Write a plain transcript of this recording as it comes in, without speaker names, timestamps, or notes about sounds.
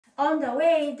On the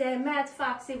way, they met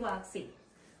Foxy Woxy.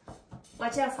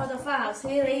 Watch out for the fox,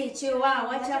 he'll eat you out.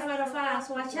 Watch out for the fox,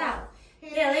 watch out.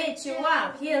 He'll eat you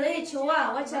out, he'll eat you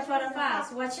out. Watch out for the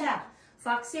fox, watch out.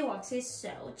 Foxy Woxy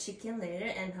saw Chicken Little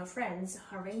and her friends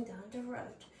hurrying down the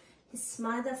road. He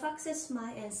smiled the foxy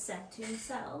smile and said to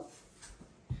himself,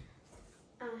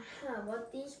 Aha,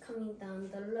 what is coming down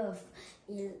the road?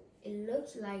 It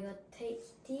looks like a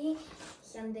tasty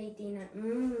Sunday dinner.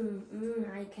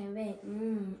 I can wait.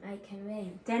 I can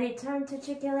wait. Then he turned to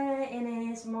Chicken Little and in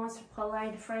his most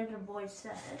polite, friendly voice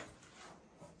said,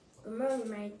 Good morning,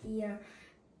 my dear.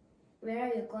 Where are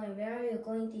you going? Where are you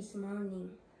going this morning?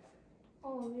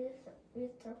 Oh,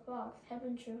 Mr. Fox,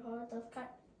 haven't you heard the sky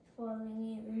falling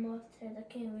in? We must tell the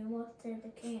king. We must tell the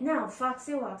king. Now,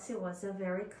 Foxy Woxy was a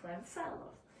very clever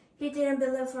fellow. He didn't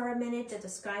believe for a minute that the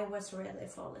sky was really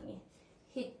falling in.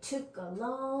 He took a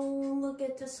long look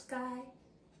at the sky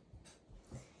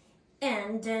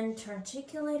and then turned to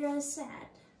Chicken Little and said,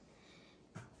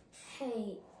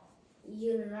 Hey,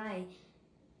 you're right.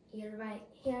 You're right.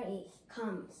 Here it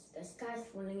comes. The sky's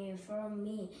falling in from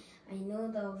me. I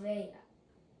know the way.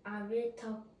 I will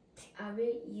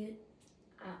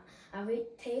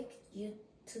take you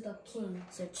to the king.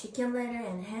 So Chicken Little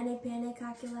and Henny Penny,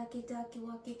 Cocky Lucky, Ducky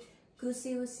Wucky,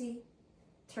 Goosey Woosey,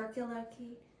 Turkey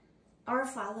Lucky, all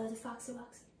followed Foxy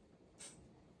Woxy.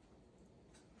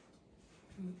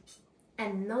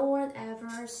 And no one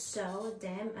ever saw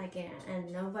them again,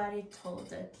 and nobody told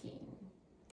the king.